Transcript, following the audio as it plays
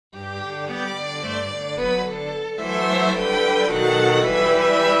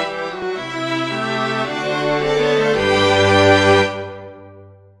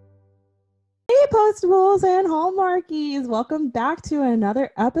Hallmarkies. Welcome back to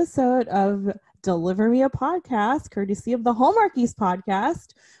another episode of Deliver Me a Podcast, courtesy of the Hallmarkies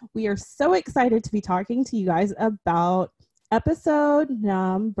podcast. We are so excited to be talking to you guys about episode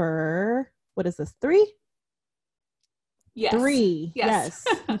number, what is this, 3? Yes. 3. Yes.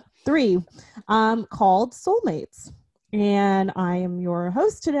 3. Called Soulmates. And I am your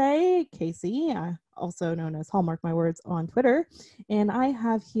host today, Kaycee, also known as Hallmark My Words on Twitter. And I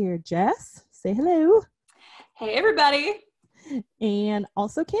have here Jess. Say hello. Hey, everybody. And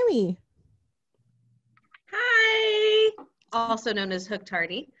also Kimmy. Hi. Also known as Hooked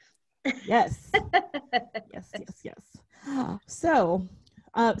Hardy. Yes. Yes. So,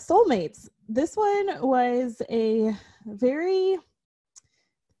 Soulmates. This one was a very...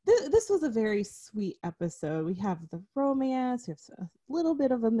 This was a very sweet episode. We have the romance, we have a little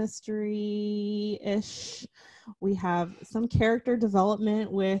bit of a mystery-ish. We have some character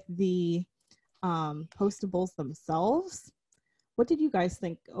development with the postables themselves. What did you guys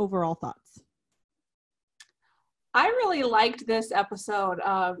think? Overall thoughts? I really liked this episode.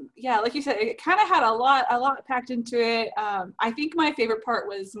 Like you said, it kind of had a lot packed into it. I think my favorite part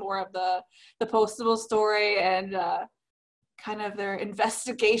was more of the postable story and kind of their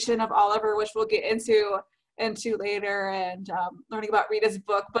investigation of Oliver, which we'll get into later, and learning about Rita's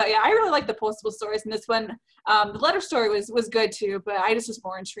book. But yeah, I really like the postable stories in this one. The letter story was good too, but I just was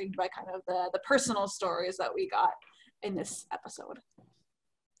more intrigued by kind of the personal stories that we got in this episode.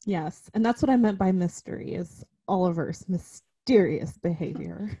 Yes, and that's what I meant by mystery, is Oliver's mysterious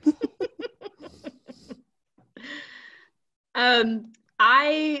behavior. One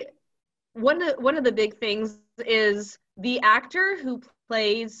of the big things is the actor who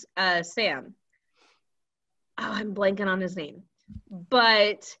plays Sam. Oh, I'm blanking on his name.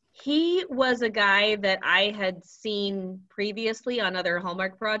 But he was a guy that I had seen previously on other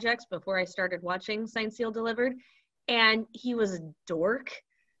Hallmark projects before I started watching Signed, Sealed, Delivered. And he was a dork.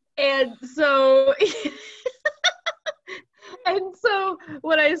 And so... And so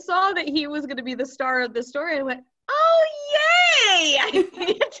when I saw that he was going to be the star of the story, I went, oh, yay!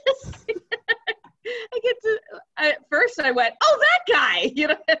 At first I went, oh, that guy,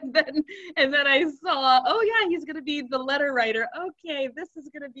 and then I saw, oh yeah, he's going to be the letter writer. Okay, this is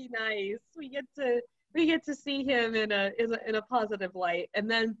going to be nice. We get to see him in a positive light. And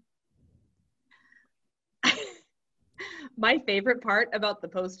then my favorite part about the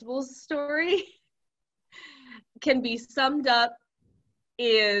Postables story can be summed up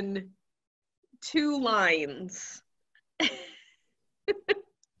in 2 lines.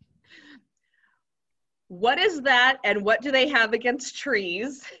 What is that, and what do they have against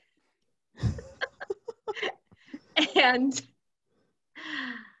trees? And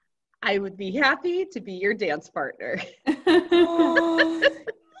I would be happy to be your dance partner. Oh,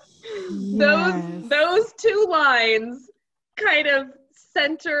 yes. Those 2 lines kind of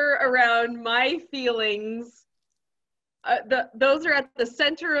center around my feelings. Those are at the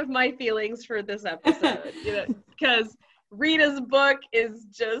center of my feelings for this episode, because Rita's book is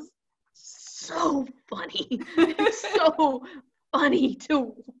just so funny. It's so funny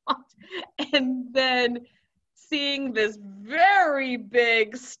to watch. And then seeing this very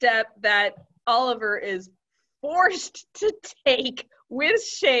big step that Oliver is forced to take with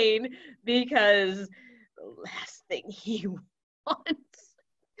Shane, because the last thing he wants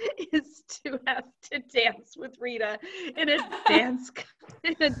is to have to dance with Rita in a dance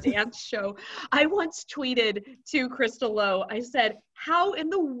show. I once tweeted to Crystal Lowe, I said, how in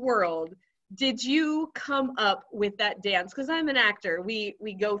the world did you come up with that dance? Because I'm an actor. We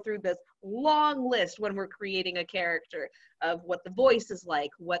go through this long list when we're creating a character of what the voice is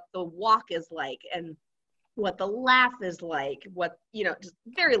like, what the walk is like, and what the laugh is like, just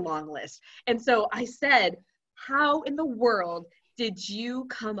very long list. And so I said, how in the world did you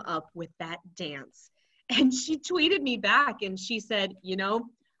come up with that dance? And she tweeted me back and she said,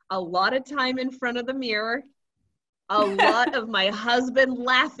 a lot of time in front of the mirror, a lot of my husband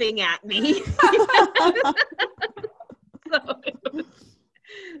laughing at me.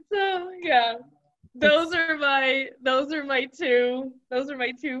 So yeah, those are my 2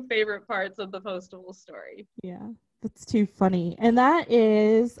 favorite parts of the Postable story. Yeah, that's too funny. And that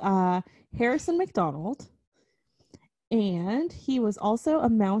is Harrison McDonald. And he was also a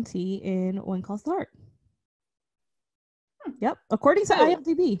Mountie in One Calls the Heart. Yep, according to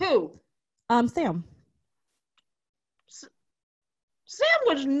IMDb. Who? Sam. Sam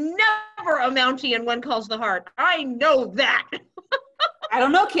was never a Mountie in One Calls the Heart. I know that. I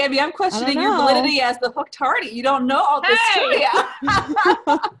don't know, Cammy. I'm questioning your validity as the hooked hardy. You don't know all this trivia.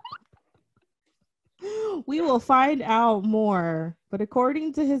 We will find out more. But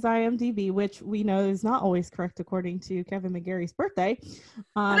according to his IMDb, which we know is not always correct according to Kevin McGarry's birthday,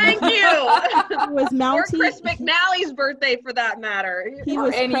 Thank you. was Or Mountie. Chris McNally's birthday, for that matter. He Or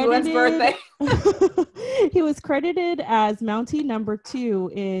was Annie Nguyen's birthday. He was credited as Mountie number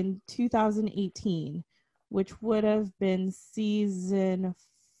 2 in 2018, which would have been season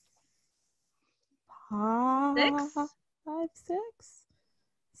 6? 6.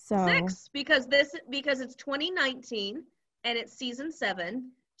 So 6, because it's 2019 and it's season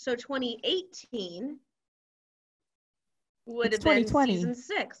 7, so 2018 would have been 2020. season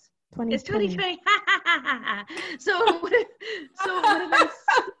 6. 2020. It's 2020. So it would have been.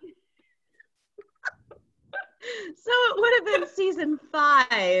 So it would have been season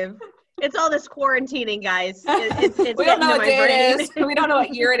 5. It's all this quarantining, guys. It's We don't know what day brain. it is. We don't know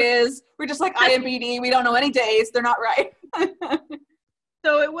what year it is. We're just like IMDb. We don't know any days. They're not right.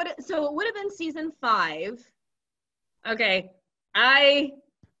 So it would have been season 5. Okay, I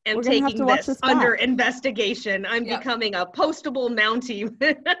am We're gonna have taking to watch this this under back. investigation. I'm Yep. becoming a postable Mountie.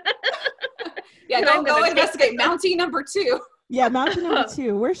 Yeah, I'm go gonna take investigate. Mountie number 2. Yeah, Mountie number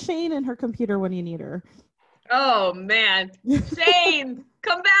 2. Where's Shane and her computer when you need her? Oh man, Shane,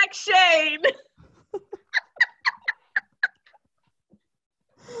 come back, Shane.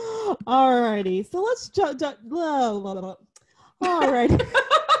 Alrighty, so let's alrighty.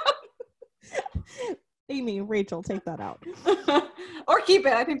 Amy, Rachel, take that out. Or keep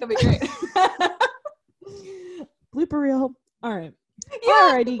it. I think that'd be great. Blooper reel. All right.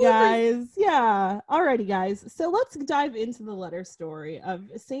 Yeah, Alrighty, guys. Yeah. Alrighty, guys. So let's dive into the letter story of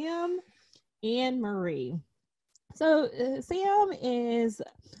Sam and Marie. So Sam is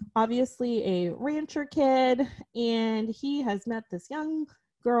obviously a rancher kid, and he has met this young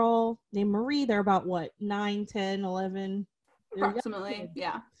girl named Marie. They're about, 9, 10, 11? They're young approximately. kids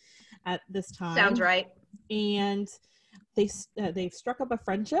Yeah. at this time. Sounds right. And they've struck up a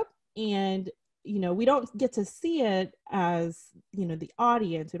friendship, and we don't get to see it as the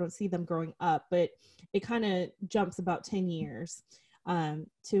audience. We don't see them growing up, but it kind of jumps about 10 years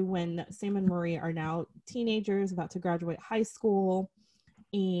to when Sam and Marie are now teenagers about to graduate high school,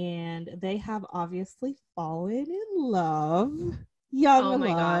 and they have obviously fallen in love. Young Oh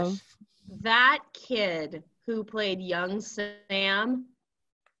my love. gosh. That kid who played young Sam,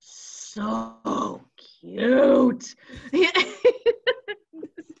 so cute.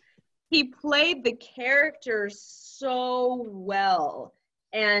 He played the character so well,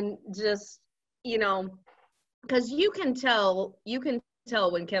 and just, because you can tell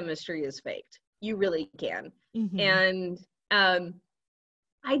when chemistry is faked. You really can. Mhm. And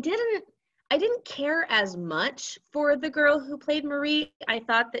I didn't care as much for the girl who played Marie. I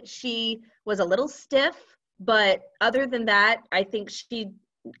thought that she was a little stiff, but other than that, I think she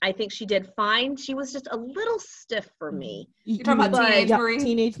did fine. She was just a little stiff for me. You're talking about teenage Yeah, Marie?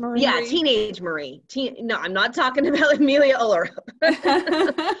 Teenage Marie. Yeah, teenage Marie. No, I'm not talking about Amelia Ullerup.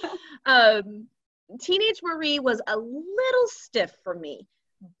 Teenage Marie was a little stiff for me,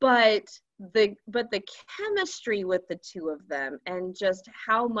 but the chemistry with the two of them, and just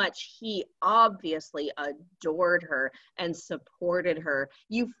how much he obviously adored her and supported her.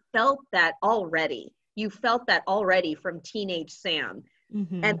 You felt that already. You felt that already from teenage Sam.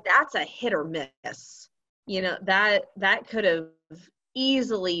 Mhm. And that's a hit or miss. That could have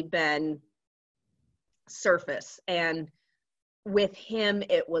easily been surface, and with him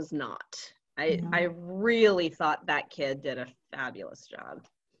it was not. I really thought that kid did a fabulous job.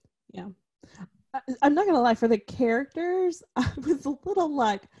 Yeah. I'm not gonna lie, for the characters, I was a little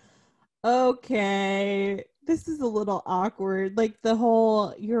like, okay, this is a little awkward. Like the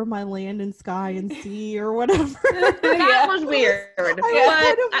whole "you're my land and sky and sea" or whatever. That was weird. But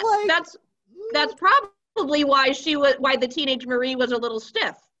that's probably why the teenage Marie was a little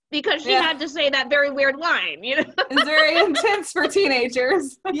stiff, because she had to say that very weird line, It's very intense for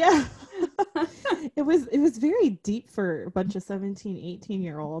teenagers. Yeah. It was very deep for a bunch of 17,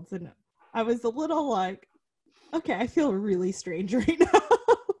 18-year-olds, and I was a little like, okay, I feel really strange right now.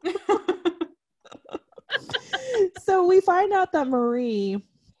 So we find out that Marie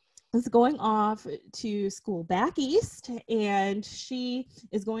is going off to school back east, and she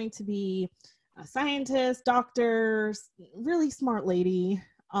is going to be a scientist, doctor, really smart lady.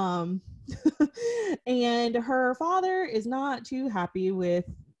 And her father is not too happy with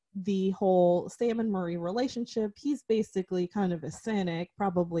the whole Sam and Marie relationship. He's basically kind of a cynic,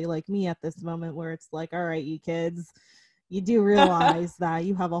 probably like me at this moment, where it's like, all right, you kids, you do realize that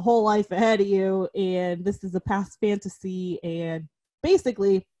you have a whole life ahead of you, and this is a past fantasy, and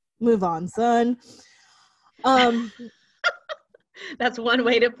basically move on, son. That's one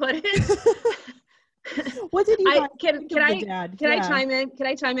way to put it. What did you Can I Yeah. chime in? Can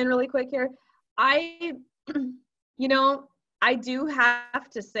I chime in really quick here? I do have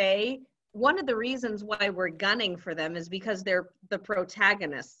to say, one of the reasons why we're gunning for them is because they're the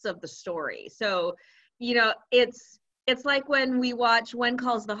protagonists of the story. So, it's like when we watch When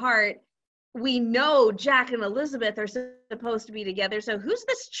Calls the Heart, we know Jack and Elizabeth are supposed to be together. So who's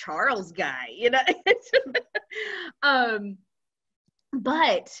this Charles guy?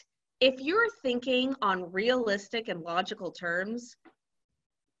 But if you're thinking on realistic and logical terms,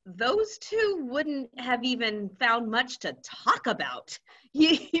 those two wouldn't have even found much to talk about.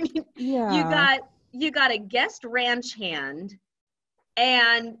 Yeah. You got a guest ranch hand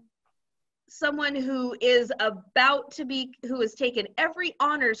and someone who has taken every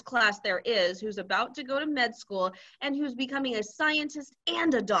honors class there is, who's about to go to med school, and who's becoming a scientist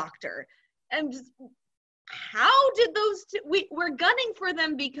and a doctor. And how did those two, we're gunning for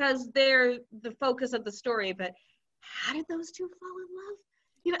them because they're the focus of the story, but how did those two fall in love?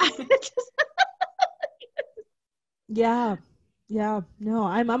 Yeah. No,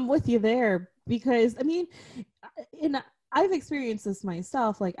 I'm with you there, because I mean, I've experienced this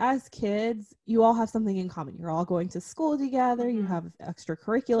myself. Like, as kids, you all have something in common. You're all going to school together. You have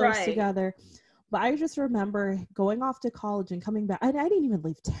extracurriculars together. But I just remember going off to college and coming back. I didn't even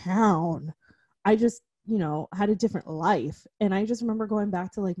leave town. I just, had a different life. And I just remember going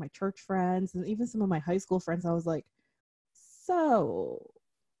back to like my church friends and even some of my high school friends. I was like, so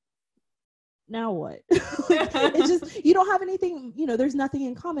now what? It's just, you don't have anything, there's nothing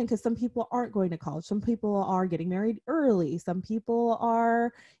in common, because some people aren't going to college. Some people are getting married early. Some people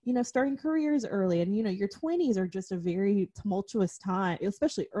are, starting careers early. And, your 20s are just a very tumultuous time,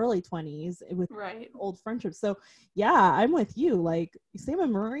 especially early 20s with old friendships. So yeah, I'm with you. Like, Sam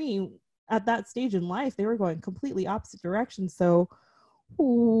and Marie at that stage in life, they were going completely opposite directions. So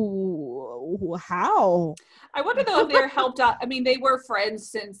how? I wonder though if they're helped out. I mean, they were friends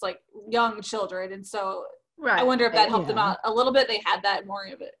since like young children, and so I wonder if that helped them out a little bit. They had that more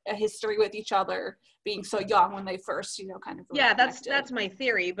of a history with each other, being so young when they first, kind of. Really that's my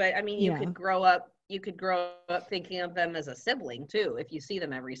theory. But I mean, you could grow up thinking of them as a sibling too, if you see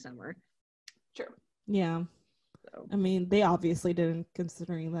them every summer. Sure. Yeah. So. I mean, they obviously didn't,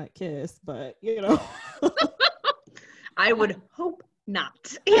 considering that kiss, but I would hope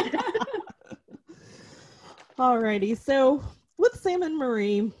not. Alrighty, so with Sam and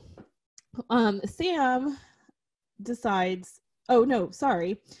Marie, Sam decides, so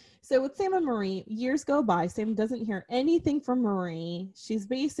with Sam and Marie, years go by. Sam doesn't hear anything from Marie. She's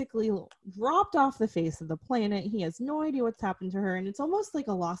basically dropped off the face of the planet. He has no idea what's happened to her, and it's almost like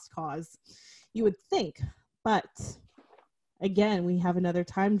a lost cause, you would think. But again, we have another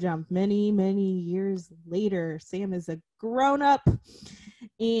time jump. Many, many years later, Sam is a grown-up,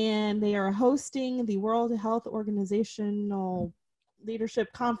 and they are hosting the World Health Organizational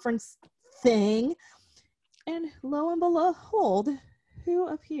Leadership Conference thing. And lo and behold, who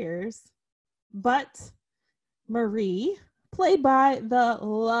appears but Marie, played by the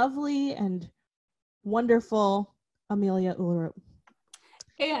lovely and wonderful Amelia Ullerup.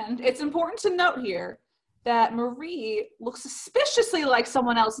 And it's important to note here that Marie looks suspiciously like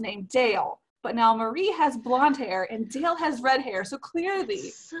someone else named Dale. But now Marie has blonde hair and Dale has red hair. So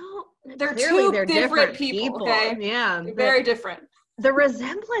clearly, they're different people. Okay? Yeah. They're very different. The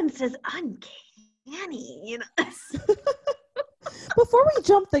resemblance is uncanny, Before we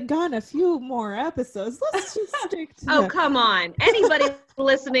jump the gun a few more episodes, let's just stick to come on. Anybody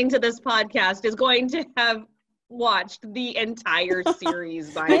listening to this podcast is going to have watched the entire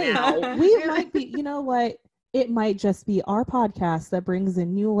series by now. We might be, you know what? It might just be our podcast that brings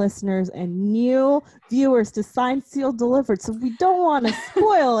in new listeners and new viewers to Signed, Sealed, Delivered. So we don't want to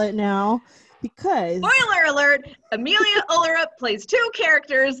spoil it now, because... Spoiler alert! Amelia Ullerup plays 2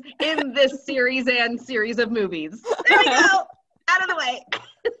 characters in this series and series of movies. There we go! Out of the way!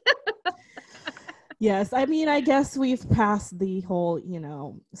 Yes, I mean, I guess we've passed the whole,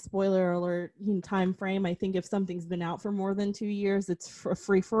 spoiler alert time frame. I think if something's been out for more than 2 years, it's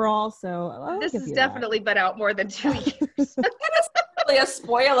free for all. So this has definitely been out more than 2 years. It's not really a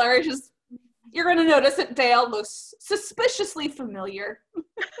spoiler. It's just, you're going to notice that Dale looks suspiciously familiar,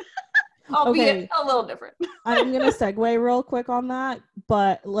 albeit a little different. I'm going to segue real quick on that,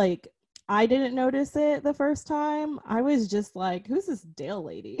 but I didn't notice it the first time. I was just like, who's this Dale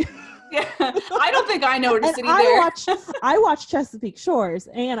lady? Yeah, I don't think I noticed it either. I watched Chesapeake Shores,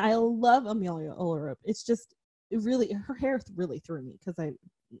 and I love Amelia Ullerup. It's just her hair really threw me, because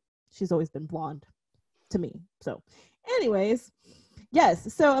she's always been blonde to me. So anyways,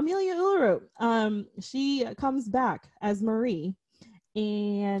 yes. So Amelia Ullerup, she comes back as Marie,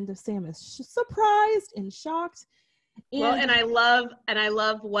 and Sam is surprised and shocked. And I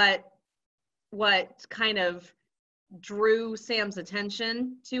love what kind of drew Sam's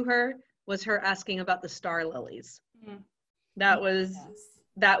attention to her was her asking about the star lilies. Mm-hmm.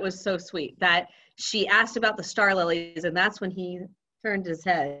 That was so sweet that she asked about the star lilies, and that's when he turned his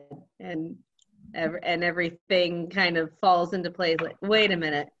head and everything kind of falls into place. Like, wait a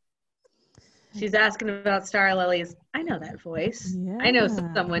minute. She's asking about star lilies. I know that voice. Yeah. I know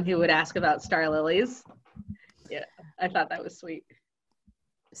someone who would ask about star lilies. Yeah, I thought that was sweet.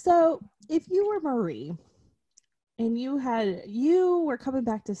 So if you were Marie and you were coming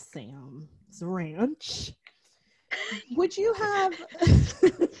back to Sam's ranch, would you have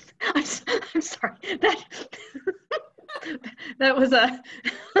I'm sorry. That was a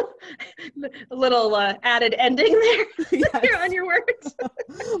little added ending there. Yes. On your words.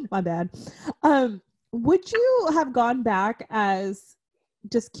 My bad. Would you have gone back as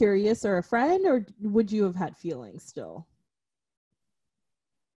just curious or a friend, or would you have had feelings still?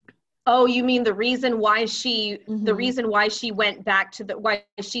 Oh, you mean the reason why she went back to why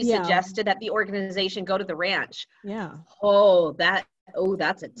she suggested that the organization go to the ranch? Yeah.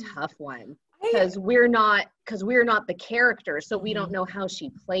 That's a tough one. Because we're not the character, so we don't know how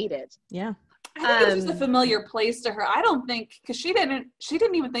she played it. Yeah. I think it was just a familiar place to her. I don't think, because she didn't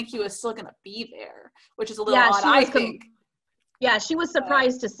even think he was still going to be there, which is a little odd, I think. Yeah, she was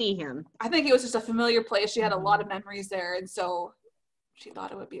surprised to see him. I think it was just a familiar place. She had a lot of memories there, and so she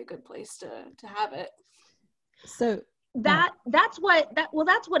thought it would be a good place to have it. So that's what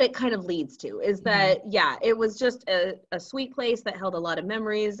it kind of leads to, is that it was just a sweet place that held a lot of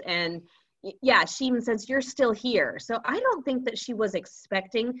memories. And she even says, you're still here. So I don't think that she was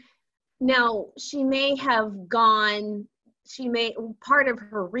expecting. Now, she may have gone, part of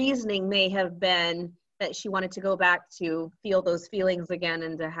her reasoning may have been that she wanted to go back to feel those feelings again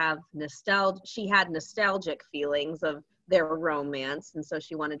and to have nostalgia. She had nostalgic feelings of their romance, and so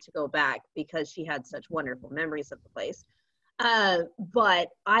she wanted to go back because she had such wonderful memories of the place. But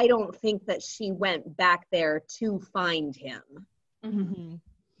I don't think that she went back there to find him. Mm-hmm.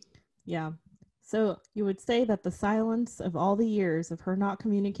 Yeah. So you would say that the silence of all the years of her not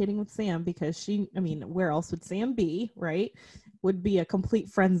communicating with Sam, because where else would Sam be, right? Would be a complete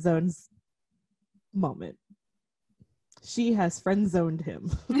friend zones moment. She has friend zoned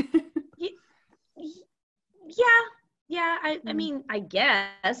him. Yeah. I mean, I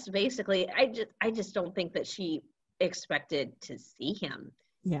guess basically, I just don't think that she expected to see him.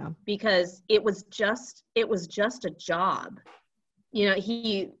 Yeah. Because it was just a job. You know,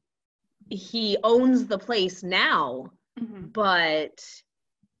 he owns the place now, but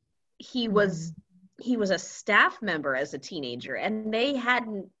he was a staff member as a teenager, and they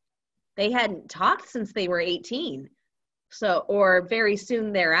hadn't talked since they were 18, or very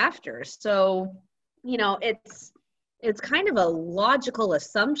soon thereafter. So, you know, it's kind of a logical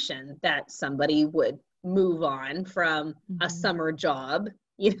assumption that somebody would move on from a summer job.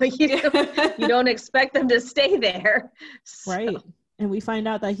 You know, you don't expect them to stay there. So. Right. And we find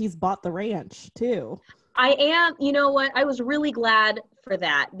out that he's bought the ranch too. You know what? I was really glad for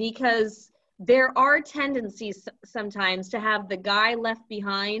that, because there are tendencies sometimes to have the guy left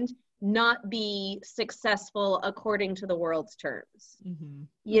behind not be successful according to the world's terms. Mm-hmm.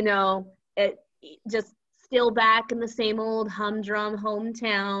 You know, it just still back in the same old humdrum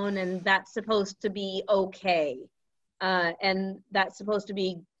hometown, and that's supposed to be okay. And that's supposed to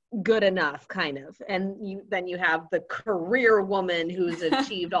be good enough, kind of. And then you have the career woman who's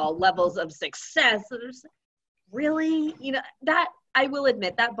achieved all levels of success. Really, you know, that I will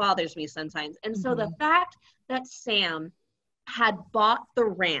admit that bothers me sometimes. And so the fact that Sam had bought the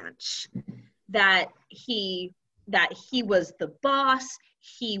ranch, that he was the boss,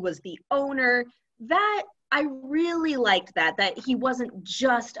 he was the owner, that I really liked that he wasn't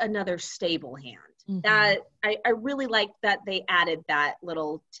just another stable hand. That I really liked that they added that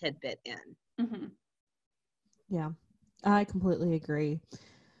little tidbit in. Yeah, I completely agree.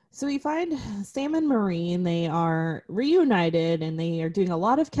 So we find Sam and Marie, and they are reunited, and they are doing a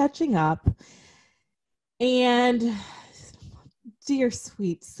lot of catching up. And dear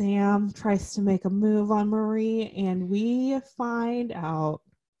sweet Sam tries to make a move on Marie, and we find out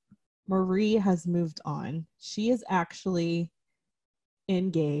Marie has moved on. She is actually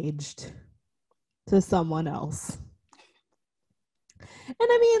engaged to someone else. And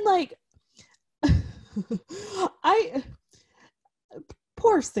I mean, like,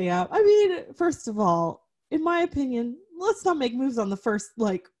 poor Sam. I mean, first of all, in my opinion, let's not make moves on the first,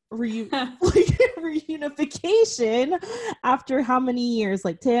 reunification after how many years?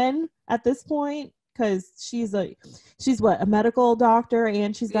 Like 10 at this point? because she's what, a medical doctor,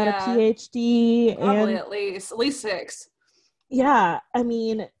 and she's got a PhD, probably and at least 6. Yeah, I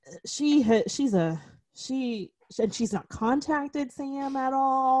mean, she's not contacted Sam at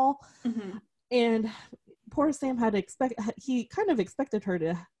all, and poor Sam he kind of expected her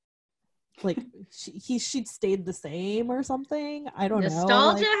to, like, she'd stayed the same or something. I don't know.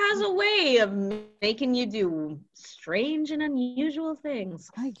 Nostalgia has a way of making you do strange and unusual things,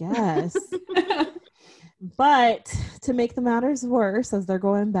 I guess. But to make the matters worse, as they're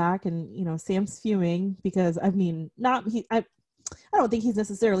going back, and Sam's fuming because, I mean, I don't think he's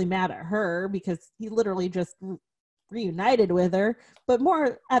necessarily mad at her because he literally just reunited with her, but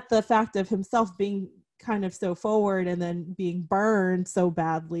more at the fact of himself being kind of so forward and then being burned so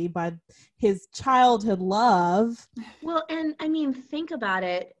badly by his childhood love. Well, and I mean, think about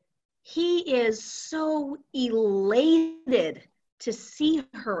it. He is so elated to see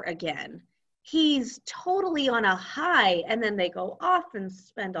her again. He's totally on a high, and then they go off and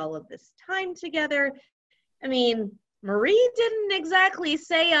spend all of this time together. I mean, Marie didn't exactly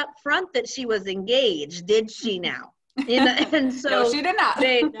say up front that she was engaged, did she now? And so No, she did not.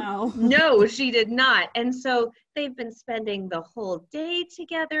 No, she did not. And so they've been spending the whole day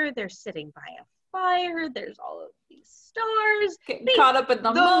together. They're sitting by a fire. There's all of these stars. Getting caught up in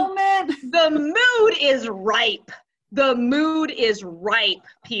the moment. The mood is ripe. The mood is ripe,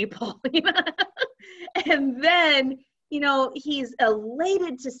 people. And then, he's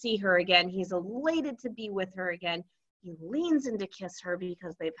elated to see her again. He's elated to be with her again. He leans in to kiss her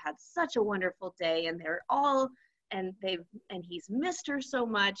because they've had such a wonderful day, and he's missed her so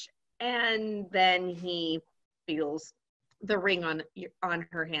much. And then he feels the ring on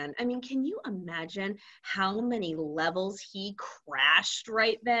her hand. I mean, can you imagine how many levels he crashed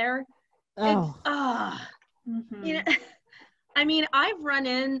right there? I mean, I've run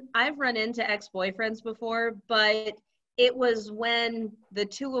into ex-boyfriends before, but it was when the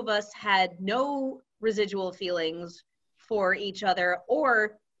two of us had no residual feelings for each other,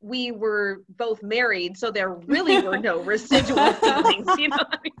 or we were both married, so there really were no residual feelings, what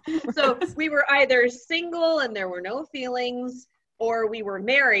I mean? So we were either single and there were no feelings, or we were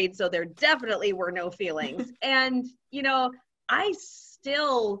married, so there definitely were no feelings. And, I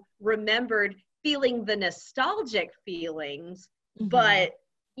still remembered feeling the nostalgic feelings, but,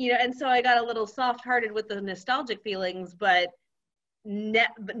 and so I got a little soft-hearted with the nostalgic feelings, but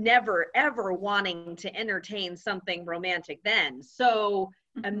never, ever wanting to entertain something romantic then. So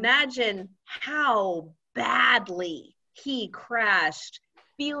imagine how badly he crashed,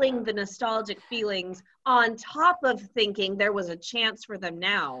 feeling the nostalgic feelings on top of thinking there was a chance for them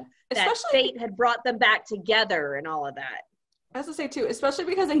now, that fate had brought them back together and all of that. I have to say too, especially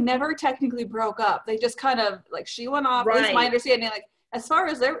because they never technically broke up. They just kind of, like, she went off. Right. At least my understanding, like, as far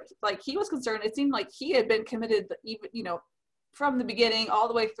as he was concerned, it seemed like he had been committed, even, from the beginning all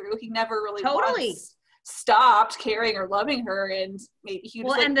the way through. He never really once stopped caring or loving her, and maybe he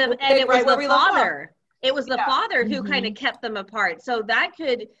was it was the father. It was the father who kind of kept them apart. So that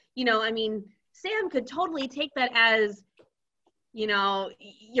could, I mean, Sam could totally take that as,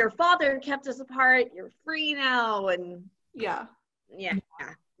 your father kept us apart. You're free now, and yeah.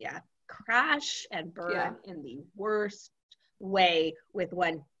 Crash and burn in the worst way with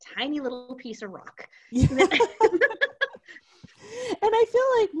one tiny little piece of rock. Yeah. And I feel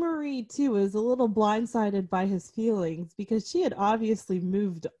like Marie too is a little blindsided by his feelings, because she had obviously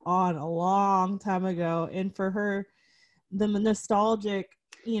moved on a long time ago, and for her the nostalgic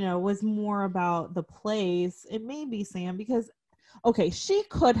was more about the place. It may be Sam, because she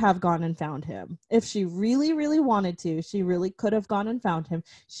could have gone and found him if she really, really wanted to. She really could have gone and found him.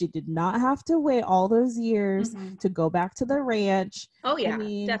 She did not have to wait all those years to go back to the ranch. Oh yeah,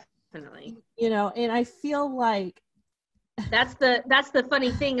 definitely. And I feel like that's the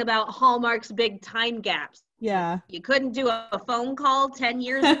funny thing about Hallmark's big time gaps. Yeah. You couldn't do a phone call 10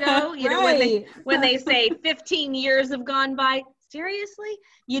 years ago, right. when they say 15 years have gone by. Seriously?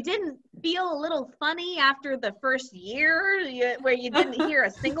 You didn't feel a little funny after the first year where you didn't hear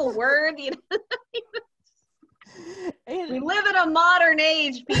a single word? We live in a modern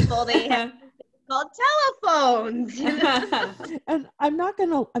age, people. They have called telephones. And I'm not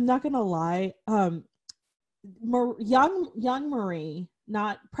gonna lie. Young Marie,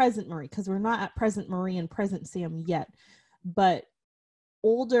 not present Marie, because we're not at present Marie and present Sam yet, but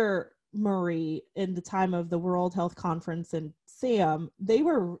older Marie in the time of the World Health Conference and Sam, they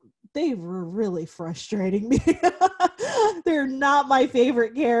were really frustrating me. They're not my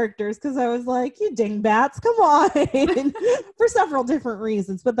favorite characters, because I was like, you dingbats, come on. For several different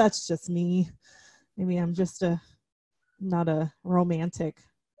reasons, but that's just me. Maybe I'm just not a romantic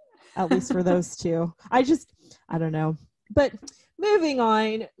at least for those two. I don't know. But moving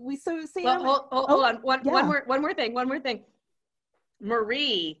on, Sam. Well, hold on. Yeah. One more thing.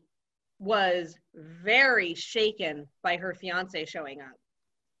 Marie was very shaken by her fiance showing up.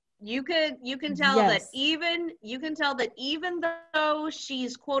 You can tell that even though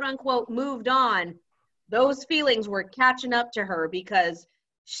she's quote unquote moved on, those feelings were catching up to her because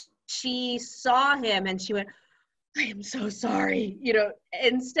she saw him and she went, I am so sorry,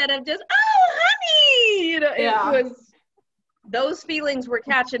 instead of just, oh honey, it was, those feelings were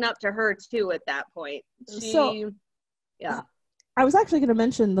catching up to her too at that point. I was actually going to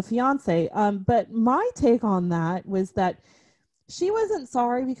mention the fiance, but my take on that was that she wasn't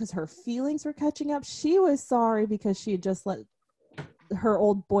sorry because her feelings were catching up. She was sorry because she had just let her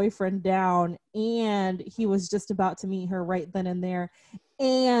old boyfriend down, and he was just about to meet her right then and there.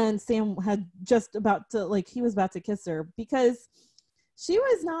 And Sam had just about to, he was about to kiss her, because she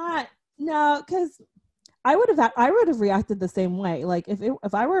was not, no, because I would have reacted the same way. Like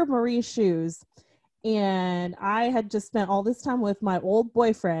if I were Marie's shoes and I had just spent all this time with my old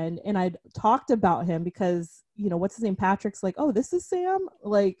boyfriend and I'd talked about him because, what's his name? Patrick's like, oh, this is Sam.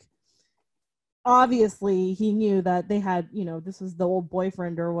 Like, obviously he knew that they had, this was the old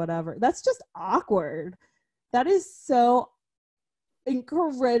boyfriend or whatever. That's just awkward. That is so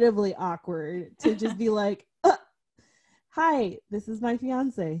incredibly awkward to just be like, hi, this is my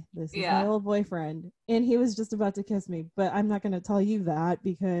fiance. This is my old boyfriend. And he was just about to kiss me, but I'm not going to tell you that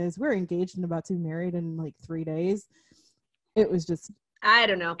because we're engaged and about to be married in 3 days. It was just, I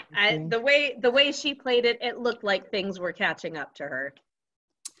don't know. The way she played it, it looked like things were catching up to her.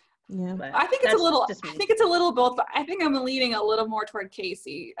 Yeah. But I think it's a little both, but I think I'm leaning a little more toward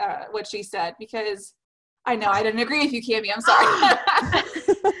Kaycee, what she said, because I know I didn't agree with you, Cammy. I'm sorry.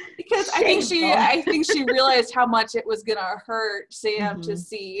 Because I think she realized how much it was gonna hurt Sam to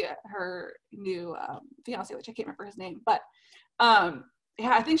see her new fiance, which I can't remember his name, but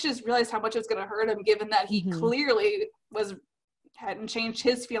I think she just realized how much it was gonna hurt him, given that he clearly hadn't changed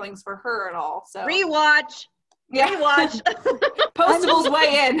his feelings for her at all. So rewatch. Postables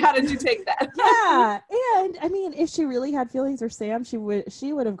weigh in. How did you take that? Yeah, and I mean, if she really had feelings for Sam, she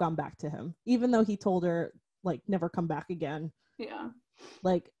would have gone back to him, even though he told her never come back again. Yeah.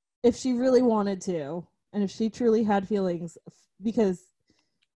 If she really wanted to, and if she truly had feelings, because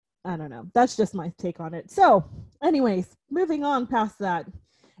I don't know, that's just my take on it. So, anyways, moving on past that,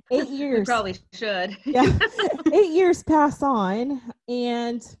 8 years. We probably should. Yeah, 8 years pass on,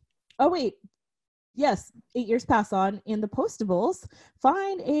 and 8 years pass on, and the Postables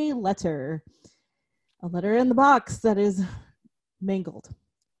find a letter in the box that is mangled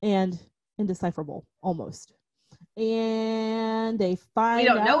and indecipherable almost. And they find we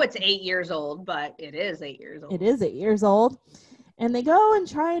don't know it's 8 years old, but it is 8 years old. It is 8 years old. And they go and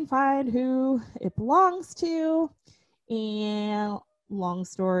try and find who it belongs to. And long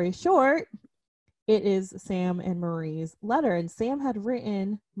story short, it is Sam and Marie's letter. And Sam had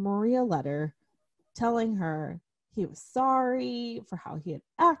written Marie a letter telling her he was sorry for how he had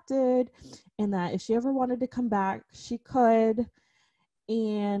acted, and that if she ever wanted to come back, she could,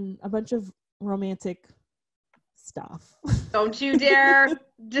 and a bunch of romantic stuff. Don't you dare.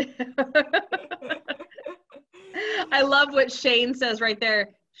 I love what Shane says right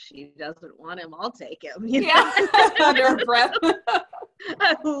there. She doesn't want him, I'll take him. Under her breath.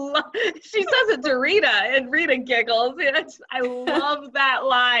 She says it to Rita, and Rita giggles. I love that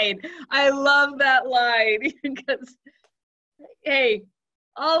line. Because, hey,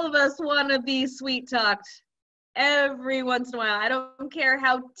 all of us want to be sweet talked every once in a while. I don't care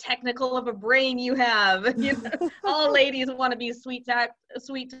how technical of a brain you have. All ladies want to be sweet talked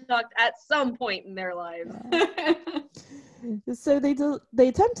at some point in their lives. So they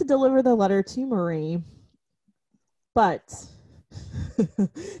attempt to deliver the letter to Marie, but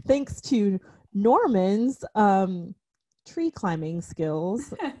thanks to Norman's tree climbing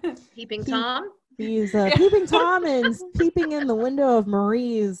skills, Peeping Tom. He's peeping Tom and peeping in the window of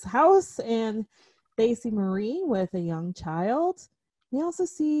Marie's house, and they see Marie with a young child. They also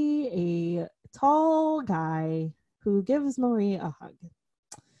see a tall guy who gives Marie a hug.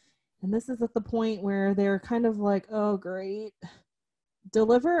 And this is at the point where they're kind of like, oh, great.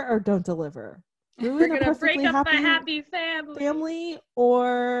 Deliver or don't deliver? We're going to break up a happy family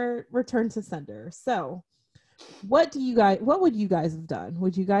or return to sender. So what would you guys have done?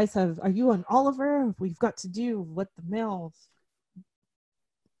 Are you on Oliver? We've got to do what the male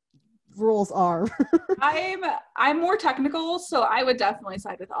rules are. I'm more technical, so I would definitely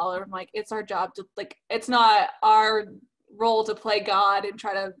side with Oliver. I'm like, it's our job to, it's not our role to play God and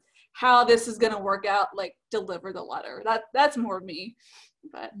try to how this is going to work out, deliver the letter. That's more me.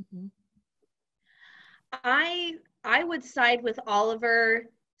 But I would side with Oliver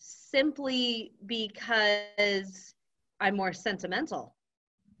simply because I'm more sentimental.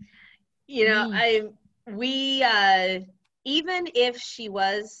 You know, even if she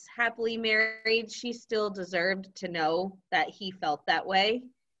was happily married, she still deserved to know that he felt that way.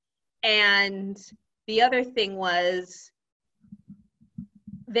 And the other thing was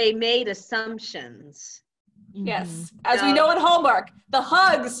they made assumptions. yes, as we know in Hallmark, the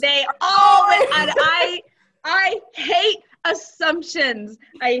hugs. They always, and I hate assumptions.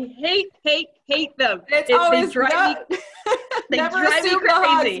 I hate them. It's always they drive me, they never drive me assume the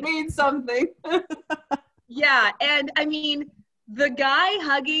hugs crazy. mean something. Yeah, and I mean, the guy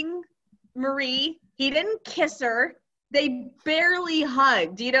hugging Marie, he didn't kiss her. They barely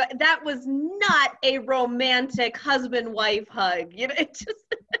hugged. You know, that was not a romantic husband-wife hug. You know, it just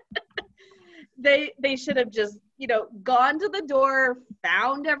they should have just, you know, gone to the door,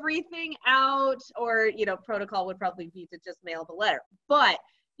 found everything out, or, you know, protocol would probably be to just mail the letter. But,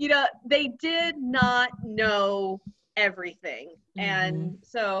 you know, they did not know everything. And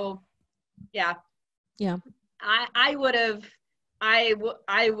so, yeah. Yeah. I would have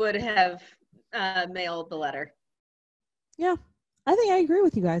mailed the letter. Yeah, I think I agree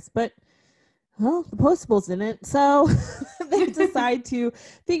with you guys, but well, the Postables didn't, so they decide to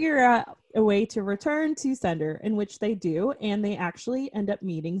figure out a way to return to sender, in which they do, and they actually end up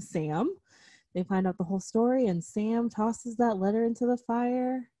meeting Sam. They find out the whole story, and Sam tosses that letter into the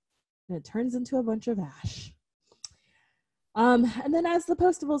fire, and it turns into a bunch of ash. And then as the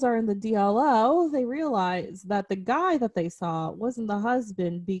Postables are in the DLO, they realize that the guy that they saw wasn't the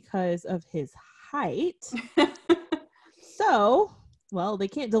husband because of his height. So, well, they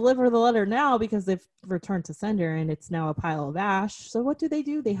can't deliver the letter now because they've returned to sender and it's now a pile of ash. So what do?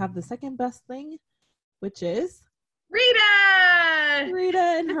 They have the second best thing, which is Rita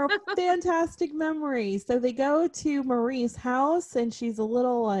and her fantastic memory. So they go to Marie's house and she's a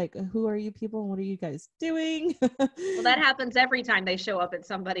little like, who are you people? What are you guys doing? Well, that happens every time they show up at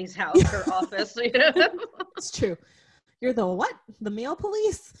somebody's house or office. You know? It's true. You're the what? The mail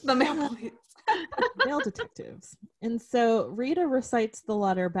police? The mail police. Mail detectives. And so Rita recites the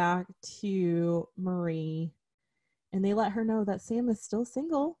letter back to Marie and they let her know that Sam is still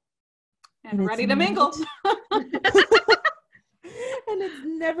single. And ready to mingle. And it's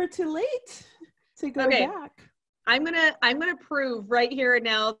never too late to go back. I'm gonna prove right here and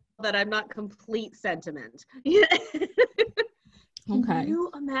now that I'm not complete sentiment. Can you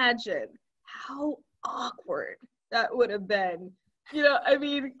imagine how awkward that would have been? You know, I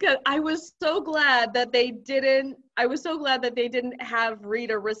mean, 'cause I was so glad that they didn't have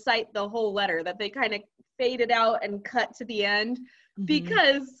Rita recite the whole letter, that they kind of faded out and cut to the end,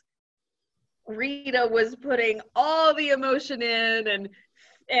 because Rita was putting all the emotion in,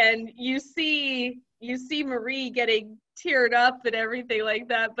 and you see Marie getting teared up and everything like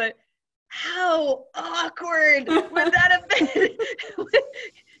that, but how awkward would that have been?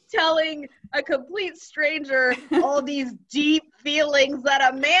 Telling a complete stranger all these deep feelings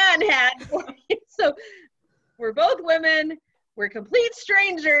that a man had for you. So we're both women, we're complete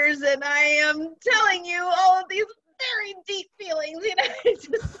strangers, and I am telling you all of these very deep feelings. You know, it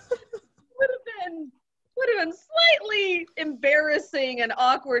just would have been slightly embarrassing and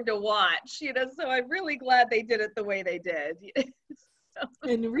awkward to watch. You know, so I'm really glad they did it the way they did.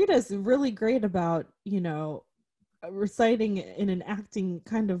 And Rita's really great about, you know, reciting in an acting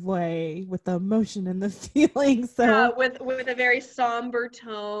kind of way with the emotion and the feelings. So with a very somber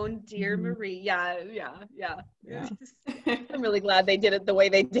tone, dear Marie. Yeah. I'm really glad they did it the way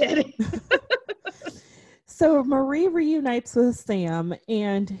they did. So Marie reunites with Sam,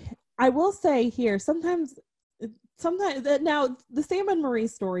 and I will say here, sometimes now the Sam and Marie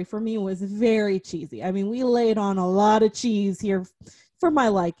story for me was very cheesy. I mean, we laid on a lot of cheese here for my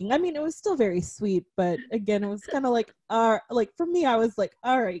liking. I mean, it was still very sweet, but again, it was kind of like for me, I was like,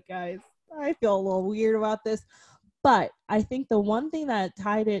 all right, guys, I feel a little weird about this. But I think the one thing that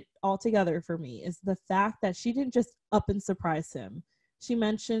tied it all together for me is the fact that she didn't just up and surprise him. She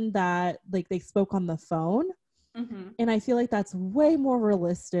mentioned that like they spoke on the phone, and I feel like that's way more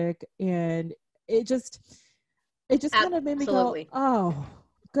realistic, and it just kind of made me go, oh,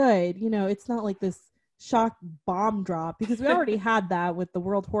 good. You know, it's not like this shock bomb drop, because we already had that with the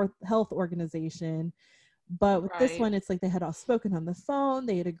World Health Organization, but with this one, it's like they had all spoken on the phone,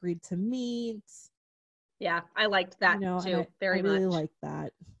 they had agreed to meet. Yeah, I liked that, you know, too. I really liked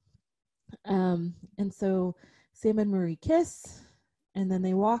that. And so Sam and Marie kiss, and then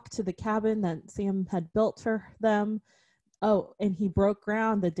they walk to the cabin that Sam had built for them. Oh, and he broke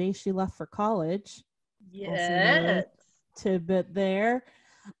ground the day she left for college. Yes. tidbit there.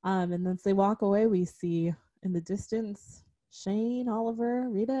 And once they walk away, we see in the distance Shane, Oliver,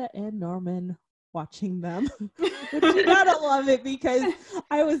 Rita, and Norman watching them. Which you gotta love it, because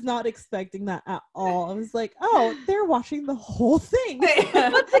I was not expecting that at all. I was like, oh, they're watching the whole thing. Once again,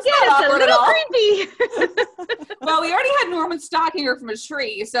 it's a little creepy. Well, we already had Norman stalking her from a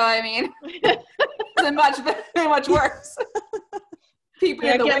tree, so I mean, it's much worse. Peeping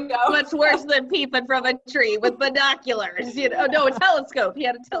in the window. Much worse than peeping from a tree with binoculars. No, a telescope. He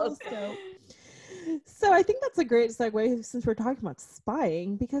had a telescope. So I think that's a great segue, since we're talking about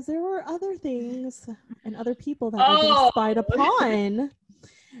spying, because there were other things and other people that were being spied upon.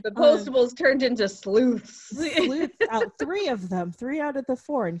 The Postables turned into sleuths. Three of them, 3 out of the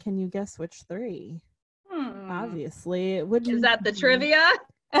 4. And can you guess which 3? Obviously, it wouldn't. Is that the trivia?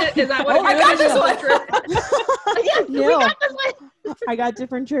 Is that what I got this one? Yes, no. we got this one. I got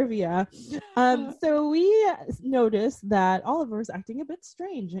different trivia. So we noticed that Oliver's acting a bit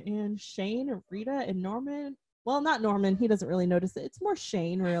strange, and Shane, Rita, and Norman. Well, not Norman. He doesn't really notice it. It's more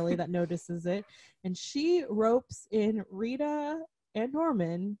Shane, really, that notices it. And she ropes in Rita and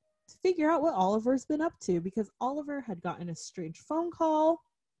Norman to figure out what Oliver's been up to, because Oliver had gotten a strange phone call.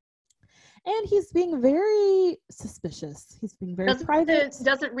 And he's being very suspicious. He's being very private.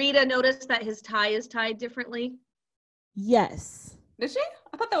 Doesn't Rita notice that his tie is tied differently? Yes. Did she?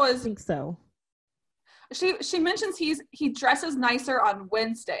 I thought that was. I think so. She mentions he dresses nicer on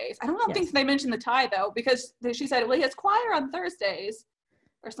Wednesdays. I don't think they mentioned the tie though, because she said, well, he has choir on Thursdays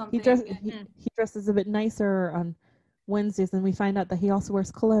or something. He dresses a bit nicer on Wednesdays, and we find out that he also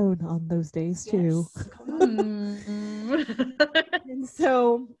wears cologne on those days too. And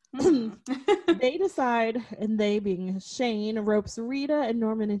so they decide, and they being Shane, ropes Rita and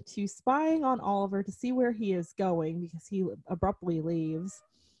Norman into spying on Oliver to see where he is going, because he abruptly leaves.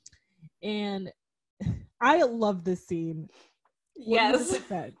 And I love this scene. Yes.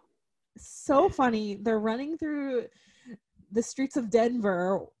 So funny. They're running through the streets of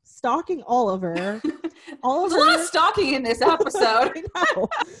Denver, stalking Oliver. There's a lot of stalking in this episode. I know.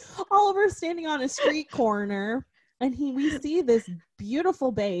 Oliver's standing on a street corner, and we see this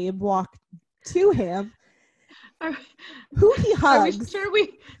beautiful babe walk to him, who he hugs. Are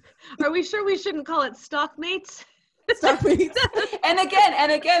we sure we shouldn't call it Stockmates? Stockmates. and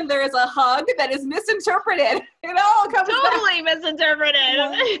again, there is a hug that is misinterpreted. It all comes totally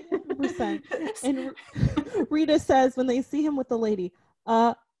misinterpreted. 100%. And Rita says when they see him with the lady,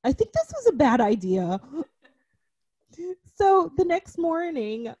 I think this was a bad idea. So the next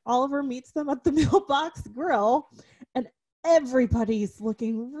morning, Oliver meets them at the Mailbox Grill, and everybody's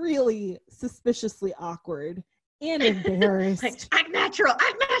looking really suspiciously awkward and embarrassed. Like, act natural.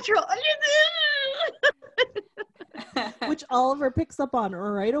 Which Oliver picks up on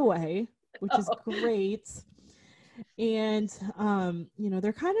right away, which is great. And,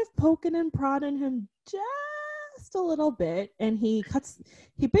 they're kind of poking and prodding him just a little bit. And he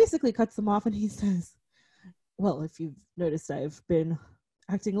basically cuts them off, and he says, well, if you've noticed, I've been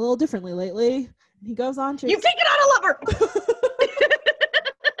acting a little differently lately. And he goes on to... You've taken on a lover!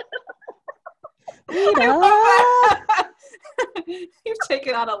 You've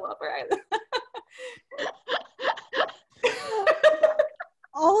taken on a lover.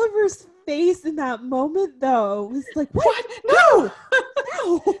 Oliver's face in that moment, though, was like, what? No!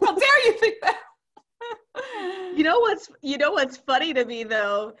 How dare you think that? You know what's funny to me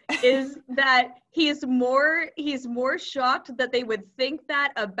though is that he's more shocked that they would think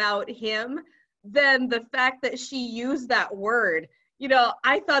that about him than the fact that she used that word.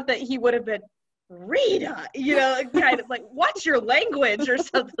 I thought that he would have been Rita, kind of like, watch your language or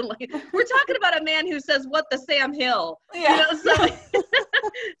something like. We're talking about a man who says what the Sam Hill. Yeah. So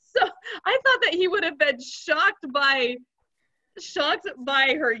I thought that he would have been shocked by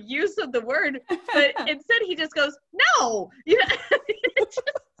her use of the word, but instead he just goes, no.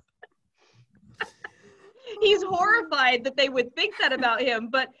 He's horrified that they would think that about him,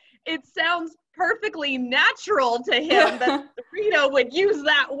 but it sounds perfectly natural to him that Rita would use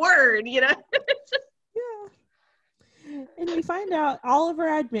that word, Yeah. And we find out Oliver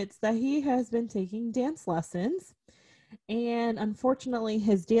admits that he has been taking dance lessons, and unfortunately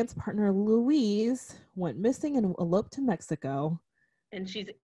his dance partner Louise went missing and eloped to Mexico. And she's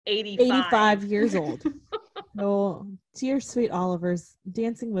 85 years old. So dear sweet Oliver's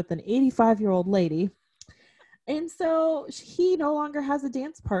dancing with an 85-year-old lady. And so he no longer has a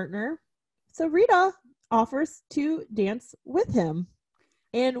dance partner. So Rita offers to dance with him.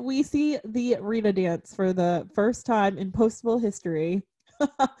 And we see the Rita dance for the first time in Postable history.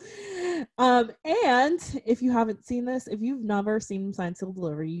 And if you haven't seen this, if you've never seen Signed, Sealed,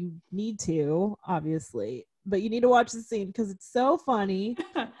 Delivered, you need to, obviously. but you need to watch the scene because it's so funny.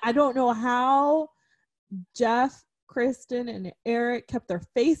 I don't know how Jeff, Kristen, and Eric kept their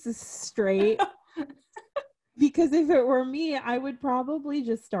faces straight. Because if it were me, I would probably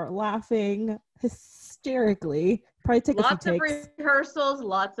just start laughing hysterically. Probably take Lots a of few takes. rehearsals,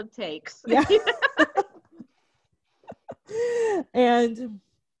 lots of takes. Yeah. And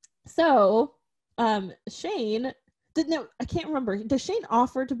so Shane I can't remember. Does Shane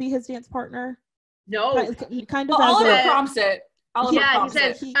offer to be his dance partner? No. Kind of Oliver as prompts it. Oliver Yeah, he prompts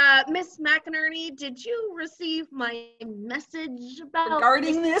says, it. Miss McInerney, did you receive my message about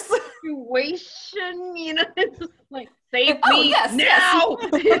Regarding this situation? You know, it's like, save Oh, me yes, now.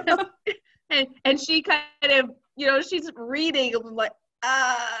 yes. and she kind of, you know, she's reading like,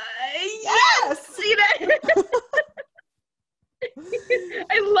 Yes. you know.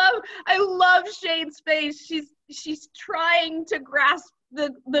 I love Shane's face. She's trying to grasp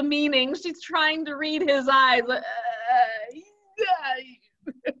the meaning. She's trying to read his eyes.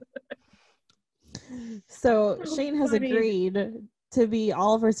 So Shane has agreed to be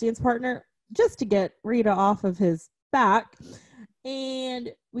Oliver's dance partner just to get Rita off of his back.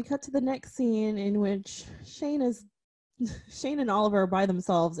 And we cut to the next scene in which Shane and Oliver are by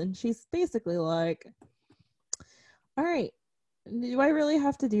themselves, and she's basically like, all right, do I really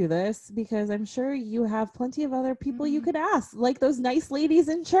have to do this? Because I'm sure you have plenty of other people you could ask, like those nice ladies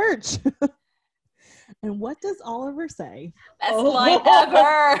in church. And what does Oliver say? Best line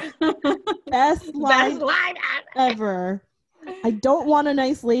ever. Best line ever. I don't want a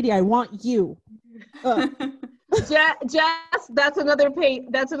nice lady. I want you. Jess, that's another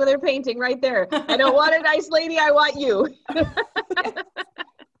painting right there. I don't want a nice lady. I want you.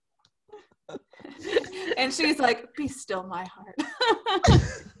 And she's like, be still my heart.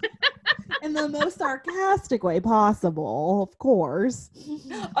 In the most sarcastic way possible, of course.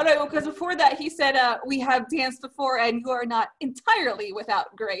 Oh no, because before that he said, we have danced before and you are not entirely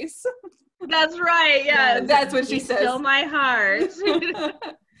without grace. That's right. Yeah, that's what she says. Still my heart. It's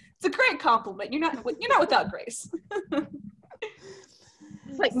a great compliment. You're not without grace.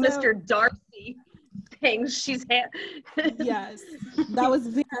 It's like Mr. Darcy thing. Yes, that was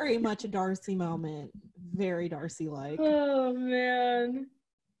very much a Darcy moment. Very Darcy-like. Oh man.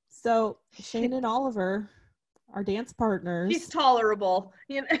 So Shane and Oliver are dance partners. He's tolerable.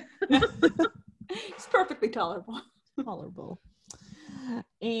 You know? He's perfectly tolerable. Tolerable.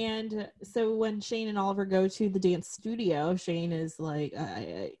 And so when Shane and Oliver go to the dance studio, Shane is like,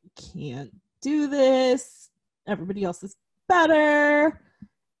 I can't do this. Everybody else is better.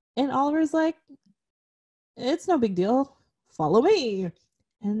 And Oliver's like, it's no big deal. Follow me.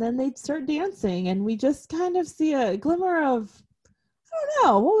 And then they start dancing, and we just kind of see a glimmer of, I don't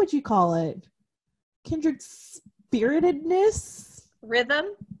know, what would you call it? Kindred spiritedness? Rhythm.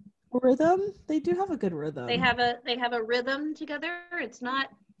 They do have a good rhythm. They have a rhythm together. It's not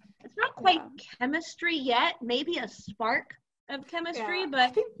quite chemistry yet. Maybe a spark of chemistry,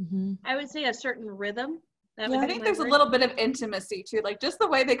 but I would say a certain rhythm. I think there's a little bit of intimacy too, like just the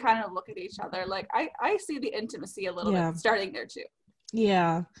way they kind of look at each other. Like I see the intimacy a little bit starting there too.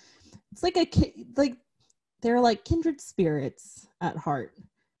 Yeah, it's like they're like kindred spirits at heart,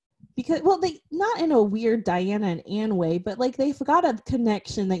 because they not in a weird Diana and Anne way, but like they've got a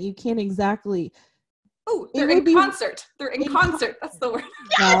connection that you can't exactly. Oh, they're in concert. They're in concert. That's the word.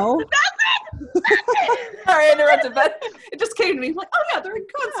 No, that's it. Sorry, I interrupted, but it just came to me. I'm like, oh yeah, they're in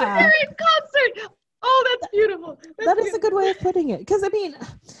concert. Yeah. They're in concert. Oh, that's beautiful. That is a good way of putting it. Because, I mean,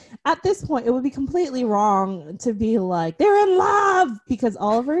 at this point, it would be completely wrong to be like, they're in love, because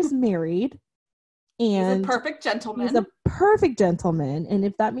Oliver's married. And he's a perfect gentleman. And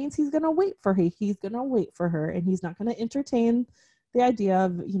if that means he's going to wait for her, he's going to wait for her. And he's not going to entertain the idea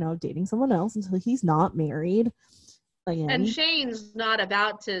of, dating someone else until he's not married. Again. And Shane's not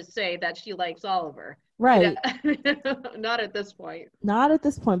about to say that she likes Oliver. Right. Not at this point.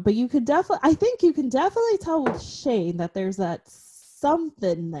 But I think you can definitely tell with Shane that there's that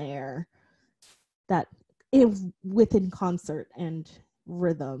something there that is within concert and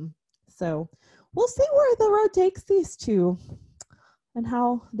rhythm. So we'll see where the road takes these two and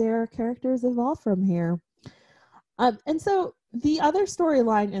how their characters evolve from here. And so the other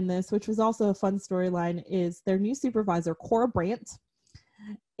storyline in this, which was also a fun storyline, is their new supervisor, Cora Brandt,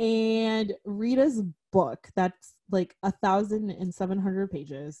 and Rita's book that's like 1,700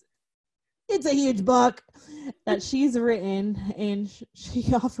 pages. It's a huge book that she's written, and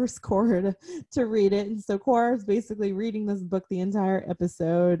she offers Cora to read it. And so Cora is basically reading this book the entire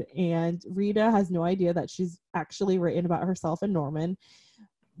episode, and Rita has no idea that she's actually written about herself and Norman,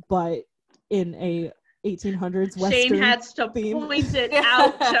 but in a 1800s Western Shane has to theme. point it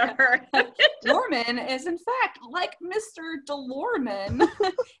out to her. Norman is in fact like Mr. DeLorman,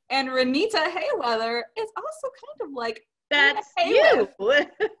 and Renita Hayweather is also kind of like That's Hayworth. you.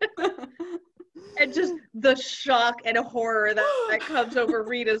 And just the shock and horror that comes over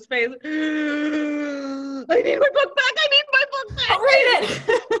Rita's face. I need my book back. I need my book back. I'll read it.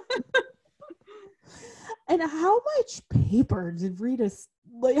 And how much paper did Rita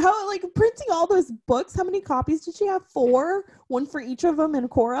like printing all those books? How many copies did she have? 4, one for each of them in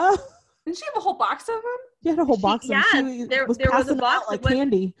Cora. Didn't she have a whole box of them? She had a whole box of them. Yeah, She there was was passing a them box out like that was-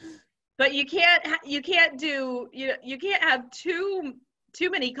 candy. But you can't have too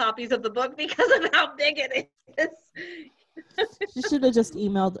many copies of the book because of how big it is. She should have just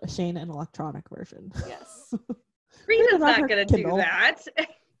emailed Shane an electronic version. Yes. Rita's on not her gonna do Kindle. that.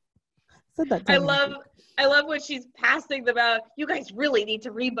 Said that I time last love when she's passing them out. You guys really need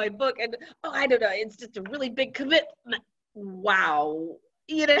to read my book, and I don't know, it's just a really big commitment. Wow,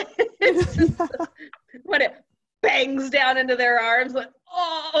 it's just, when it bangs down into their arms, like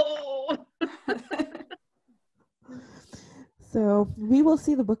oh. So we will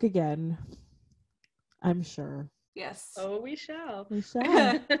see the book again, I'm sure. Yes. Oh, we shall. We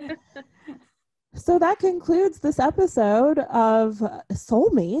shall. So that concludes this episode of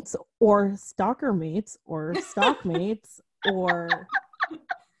Soulmates, or Stalker Mates, or Stockmates, or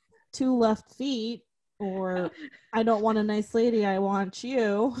Two Left Feet, or I don't want a nice lady, I want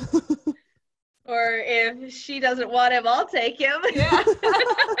you. Or if she doesn't want him, I'll take him. Yeah.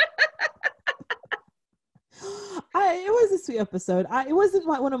 It was a sweet episode. It wasn't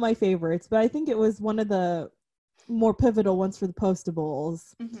one of my favorites, but I think it was one of the more pivotal ones for the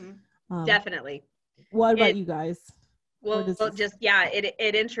postables. Mm-hmm. Definitely. What about you guys? Well,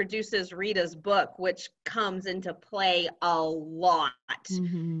 it introduces Rita's book, which comes into play a lot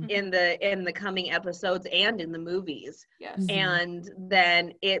Mm-hmm. in the coming episodes and in the movies. Yes. Mhm. And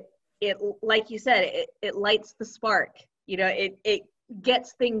then it like you said, it lights the spark. It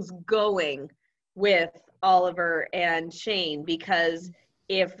gets things going with Oliver and Shane, because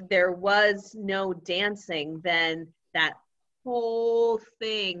if there was no dancing, then that whole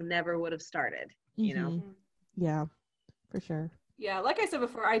thing never would have started. Mhm. Yeah, for sure. Yeah, like I said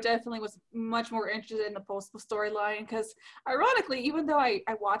before, I definitely was much more interested in the postal storyline because, ironically, even though I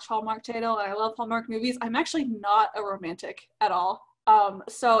watch Hallmark Channel and I love Hallmark movies, I'm actually not a romantic at all.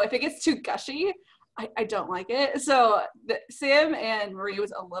 So if it gets too gushy, I don't like it. So Sam and Marie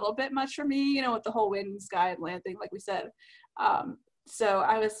was a little bit much for me, with the whole wind, sky, and land thing, like we said. So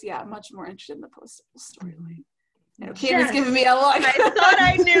I was, much more interested in the postal storyline. Cammie's giving me a look. I thought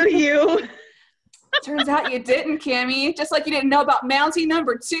I knew you. Turns out you didn't, Cammie. Just like you didn't know about Mountie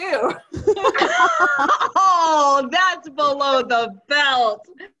number 2. Oh, that's below the belt.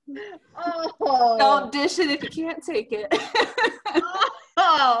 Oh. Don't dish it if you can't take it.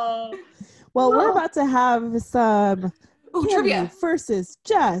 Oh. Well, we're about to have some Ooh, Cammie trivia. versus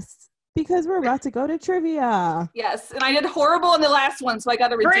Jess, because we're about to go to trivia. Yes, and I did horrible in the last one, so I got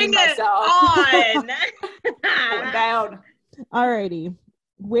to redeem Bring it myself. on. Going down. Alrighty.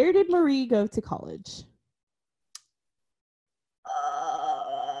 Where did Marie go to college?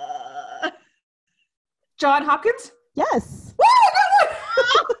 John Hopkins? Yes.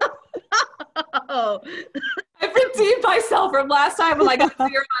 Oh. I've redeemed myself from last time when I got 0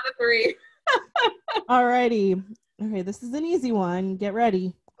 out of 3. Alrighty. Okay, this is an easy one. Get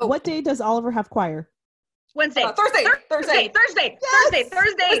ready. Oh. What day does Oliver have choir? Wednesday. Thursday.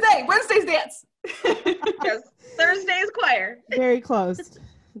 Wednesday's dance. Yes. Thursday's choir. Very close.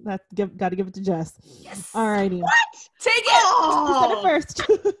 Got to give it to Jess. Yes. Alrighty. What? Take it. You said it Oh. first.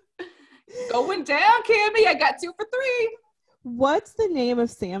 Going down, Cammie. I got 2 for 3. What's the name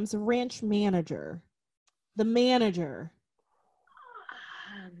of Sam's ranch manager? The manager.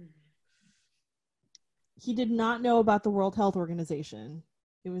 He did not know about the World Health Organization.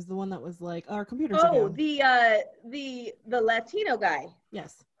 It was the one that was like, our computers are Oh, down. the Latino guy.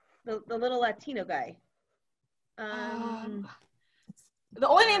 Yes. The little Latino guy. The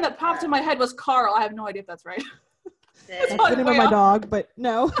only name that popped in my head was Carl. I have no idea if that's right. That's By the the name of way, my I'll- dog, but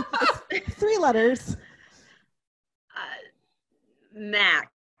no. It's 3 letters.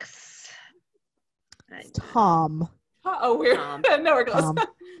 Max. It's Tom. Oh, weird. Nowhere close. Tom.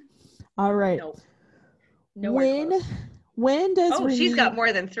 All right. Nope. Nowhere close. When does Oh, she's got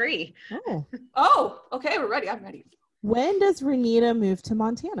more than 3. Oh. Oh, okay. We're ready. I'm ready. When does Renita move to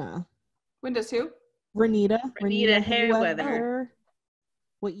Montana? Windows 2. Renita Hayweather.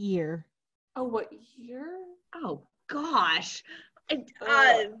 What year? Oh, what year? Oh gosh. I'm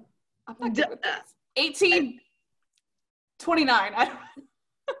not good with this. 1829.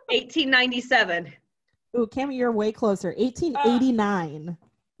 1897. Ooh, Cammy, you're way closer. 1889.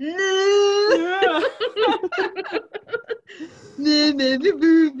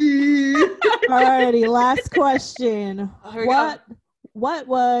 Alrighty, last question. Here we go. What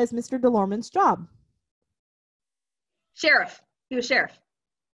was Mr. DeLorme's job? Sheriff. He was sheriff.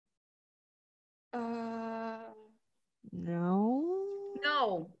 No.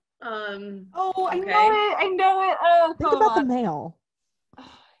 No. Oh, I Okay. know it. I know it. Think about the mail.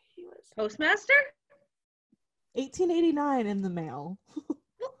 He was. Postmaster? 1889 in the mail.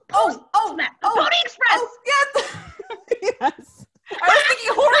 Oh, Pony Express! Oh, yes. Yes. I was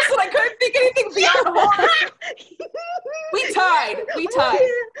thinking horse and I couldn't think anything beyond horse. We tied.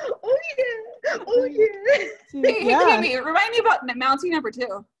 Oh yeah. Hey, Kimmy, remind me about mounting number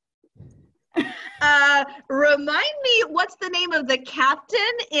 2. Remind me, what's the name of the captain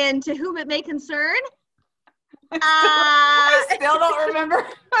in To Whom It May Concern? I still don't remember.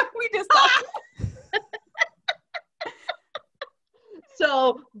 We just talked.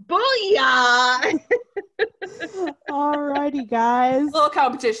 So, booyah! Alrighty, guys. A little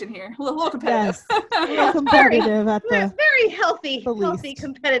competition here. A little competitive. Yes. A little competitive at the Very healthy least.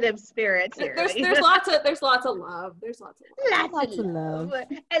 competitive spirits here. There's lots of love. There's lots of love. Lots of love.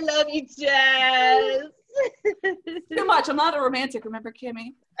 I love you, Jess. Too much. I'm not a romantic, remember,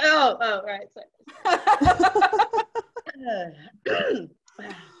 Kimmy? Oh, right. Sorry.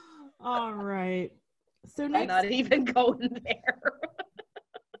 All right. So I'm next, not even going there.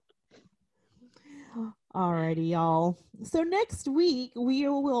 alrighty, y'all. So next week we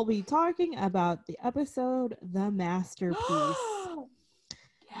will be talking about the episode "The Masterpiece."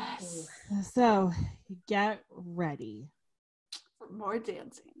 Yes. So get ready For more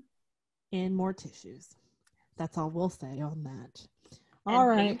dancing. and more tissues. That's all we'll say on that. And All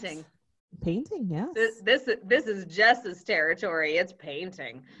right. painting. Yes. This is Jess's territory. It's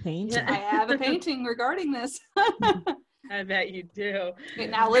painting. Painting. I have a painting regarding this. I bet you do. It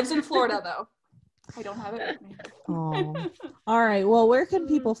now lives in Florida, though. I don't have it with me. Oh. All right. Well, where can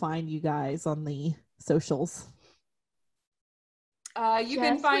people find you guys on the socials? You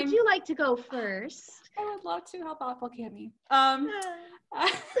can Jess, find. would you like to go first? I would love to. How thoughtful, Cammy.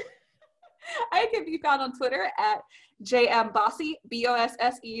 I can be found on Twitter at jmbossy,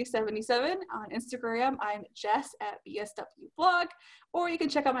 BOSSE 77. On Instagram, I'm Jess at BSWblog, or you can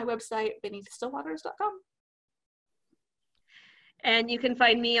check out my website, beneathstillwaters.com. And you can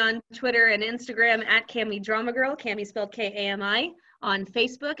find me on Twitter and Instagram at Cami Drama Girl, Cami spelled Kami, on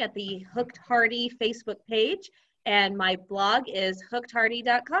Facebook at the Hooked Hardy Facebook page, and my blog is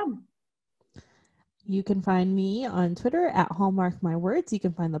hookedhardy.com. You can find me on Twitter at Hallmark My Words. You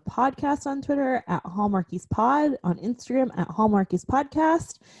can find the podcast on Twitter at Hallmarkies Pod, on Instagram at Hallmarkies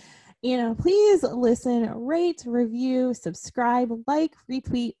Podcast. Please listen, rate, review, subscribe, like,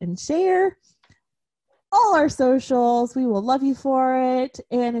 retweet, and share all our socials. We will love you for it.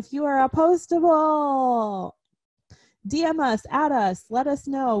 And if you are a postable, DM us, add us, let us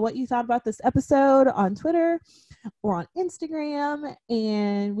know what you thought about this episode on Twitter or on Instagram,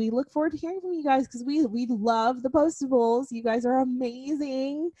 and we look forward to hearing from you guys because we love the postables. You guys are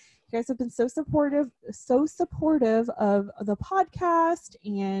amazing. You guys have been so supportive of the podcast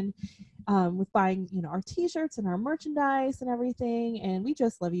and with buying our t-shirts and our merchandise and everything, and we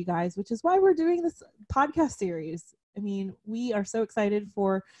just love you guys, which is why we're doing this podcast series. I mean, we are so excited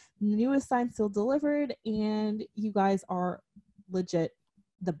for newest Sign Still Delivered, and you guys are legit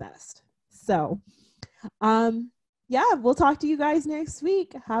the best. So we'll talk to you guys next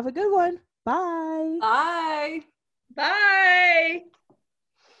week. Have a good one. Bye. Bye. Bye.